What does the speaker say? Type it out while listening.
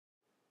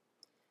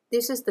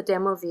This is the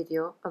demo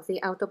video of the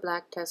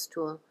AutoBlackTest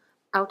tool.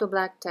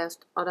 AutoBlackTest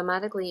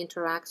automatically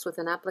interacts with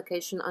an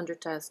application under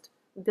test,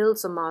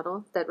 builds a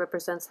model that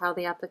represents how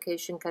the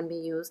application can be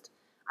used,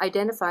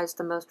 identifies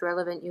the most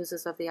relevant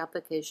uses of the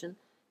application,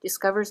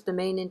 discovers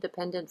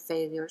domain-independent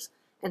failures,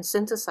 and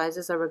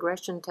synthesizes a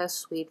regression test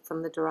suite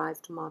from the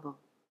derived model.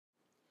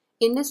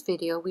 In this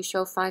video, we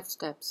show 5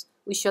 steps.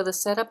 We show the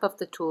setup of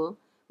the tool.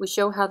 We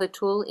show how the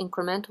tool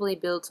incrementally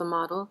builds a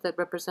model that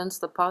represents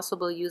the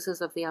possible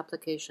uses of the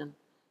application.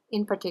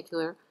 In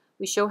particular,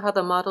 we show how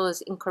the model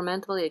is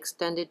incrementally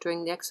extended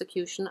during the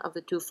execution of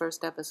the 2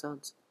 first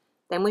episodes.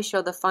 Then we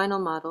show the final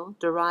model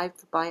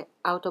derived by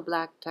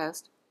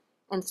AutoBlackTest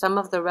and some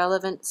of the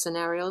relevant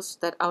scenarios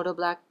that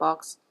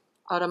AutoBlackBox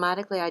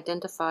automatically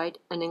identified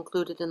and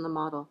included in the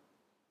model.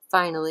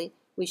 Finally,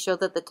 we show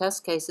that the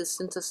test cases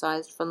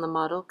synthesized from the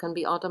model can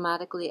be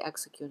automatically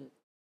executed.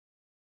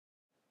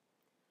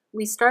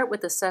 We start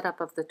with the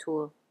setup of the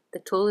tool. The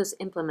tool is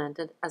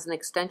implemented as an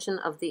extension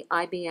of the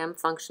IBM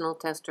functional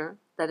tester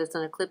that is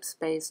an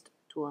Eclipse-based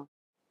tool.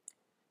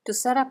 To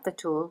set up the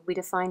tool, we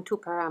define 2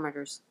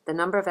 parameters, the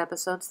number of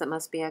episodes that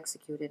must be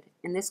executed,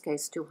 in this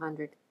case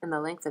 200, and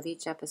the length of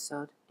each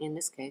episode, in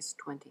this case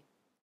 20.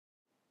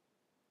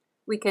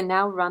 We can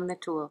now run the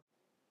tool.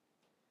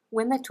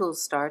 When the tool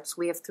starts,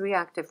 we have 3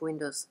 active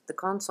windows. The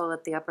console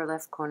at the upper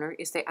left corner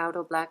is the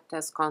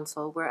AutoBlackTest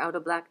console where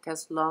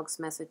AutoBlackTest logs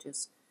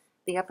messages.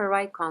 The upper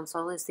right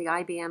console is the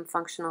IBM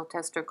Functional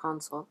Tester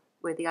console,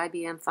 where the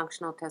IBM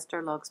Functional Tester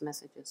logs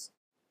messages.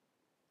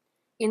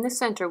 In the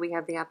center, we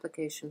have the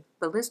application.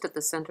 The list at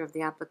the center of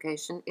the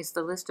application is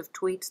the list of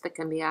tweets that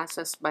can be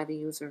accessed by the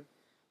user.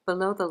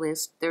 Below the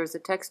list, there is a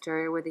text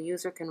area where the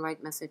user can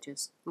write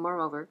messages.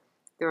 Moreover,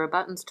 there are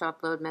buttons to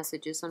upload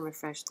messages and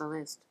refresh the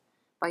list.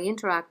 By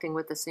interacting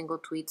with the single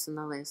tweets in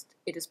the list,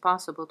 it is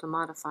possible to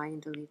modify and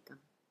delete them.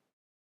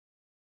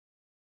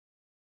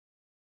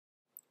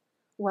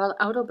 While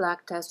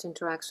AutoBlackTest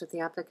interacts with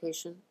the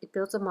application, it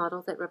builds a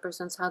model that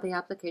represents how the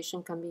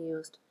application can be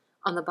used.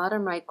 On the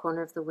bottom right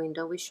corner of the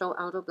window, we show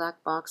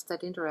AutoBlackBox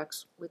that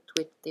interacts with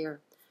TweetThere.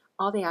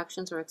 All the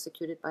actions are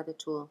executed by the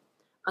tool.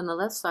 On the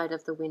left side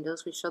of the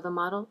windows, we show the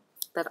model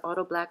that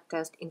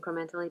AutoBlackTest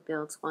incrementally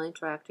builds while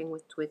interacting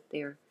with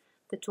TweetThere.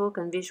 The tool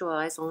can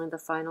visualize only the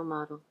final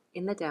model.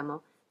 In the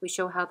demo, we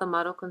show how the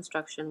model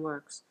construction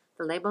works.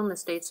 The label in the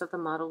states of the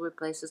model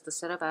replaces the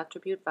set of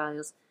attribute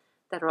values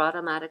that are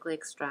automatically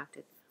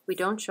extracted. We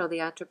don't show the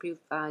attribute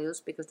values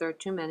because there are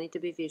too many to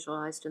be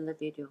visualized in the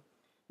video.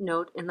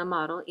 Note, in the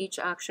model, each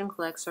action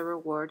collects a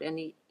reward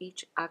and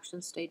each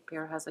action state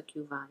pair has a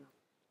Q value.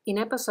 In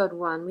episode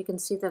 1, we can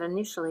see that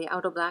initially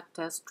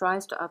AutoBlackTest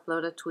tries to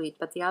upload a tweet,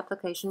 but the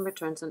application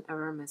returns an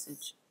error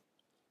message.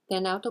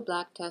 Then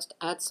AutoBlackTest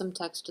adds some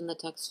text in the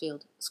text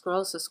field,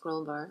 scrolls the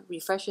scroll bar,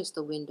 refreshes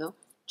the window,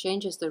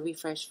 changes the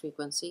refresh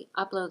frequency,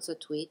 uploads a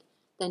tweet,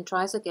 then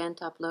tries again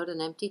to upload an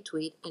empty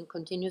tweet and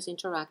continues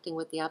interacting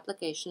with the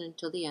application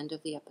until the end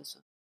of the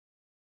episode.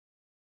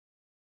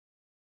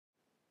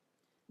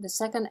 The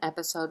second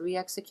episode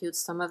re-executes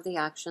some of the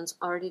actions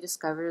already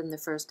discovered in the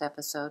first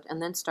episode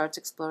and then starts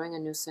exploring a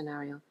new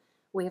scenario.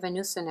 We have a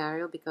new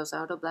scenario because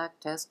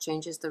AutoBlackTest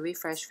changes the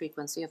refresh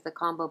frequency of the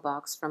combo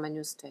box from a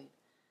new state.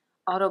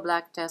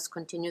 AutoBlackTest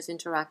continues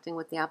interacting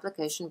with the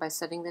application by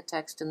setting the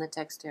text in the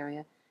text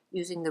area,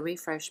 using the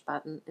refresh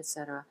button,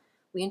 etc.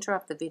 We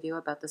interrupt the video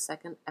about the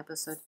second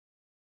episode.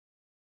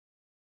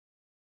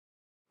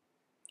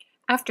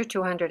 After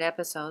 200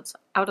 episodes,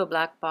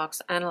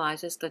 AutoBlackBox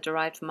analyzes the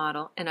derived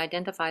model and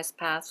identifies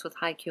paths with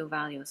high Q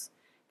values.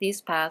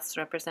 These paths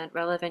represent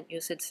relevant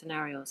usage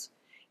scenarios.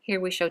 Here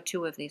we show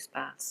 2 of these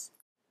paths.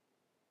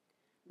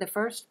 The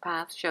first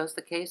path shows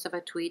the case of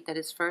a tweet that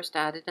is first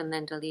added and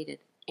then deleted.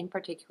 In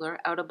particular,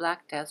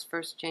 AutoBlackTest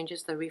first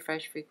changes the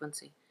refresh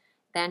frequency.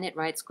 Then it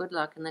writes good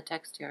luck in the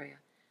text area.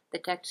 The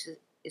text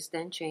is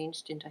then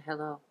changed into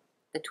hello.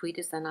 The tweet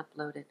is then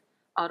uploaded.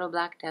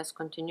 AutoBlackTest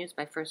continues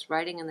by first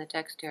writing in the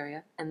text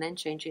area and then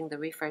changing the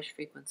refresh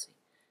frequency.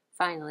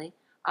 Finally,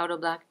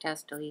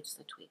 AutoBlackTest deletes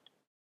the tweet.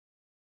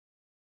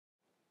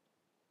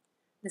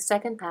 The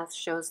second path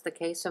shows the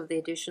case of the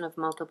addition of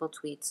multiple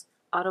tweets.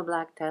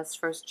 AutoBlackTest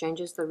first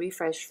changes the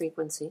refresh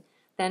frequency,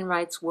 then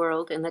writes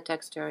world in the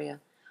text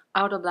area.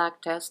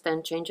 AutoBlackTest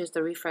then changes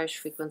the refresh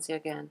frequency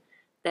again.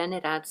 Then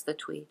it adds the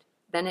tweet.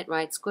 Then it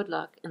writes good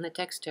luck in the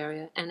text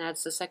area and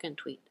adds the second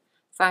tweet.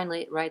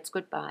 Finally, it writes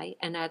goodbye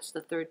and adds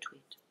the third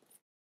tweet.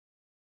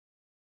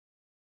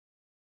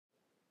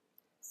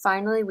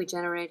 Finally, we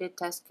generated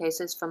test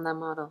cases from the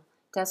model.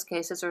 Test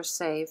cases are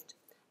saved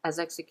as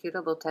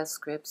executable test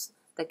scripts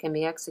that can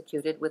be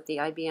executed with the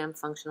IBM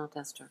functional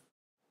tester.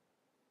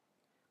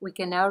 We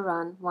can now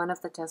run one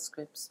of the test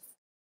scripts.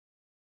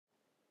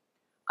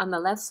 On the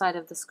left side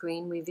of the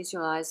screen, we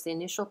visualize the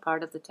initial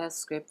part of the test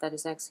script that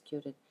is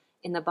executed.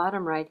 In the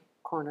bottom right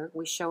corner,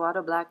 we show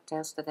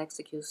AutoBlackTest that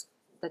executes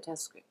the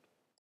test script.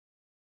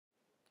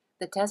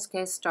 The test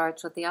case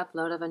starts with the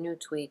upload of a new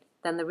tweet,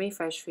 then the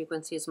refresh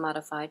frequency is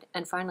modified,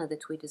 and finally the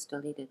tweet is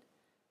deleted.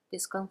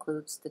 This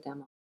concludes the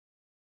demo.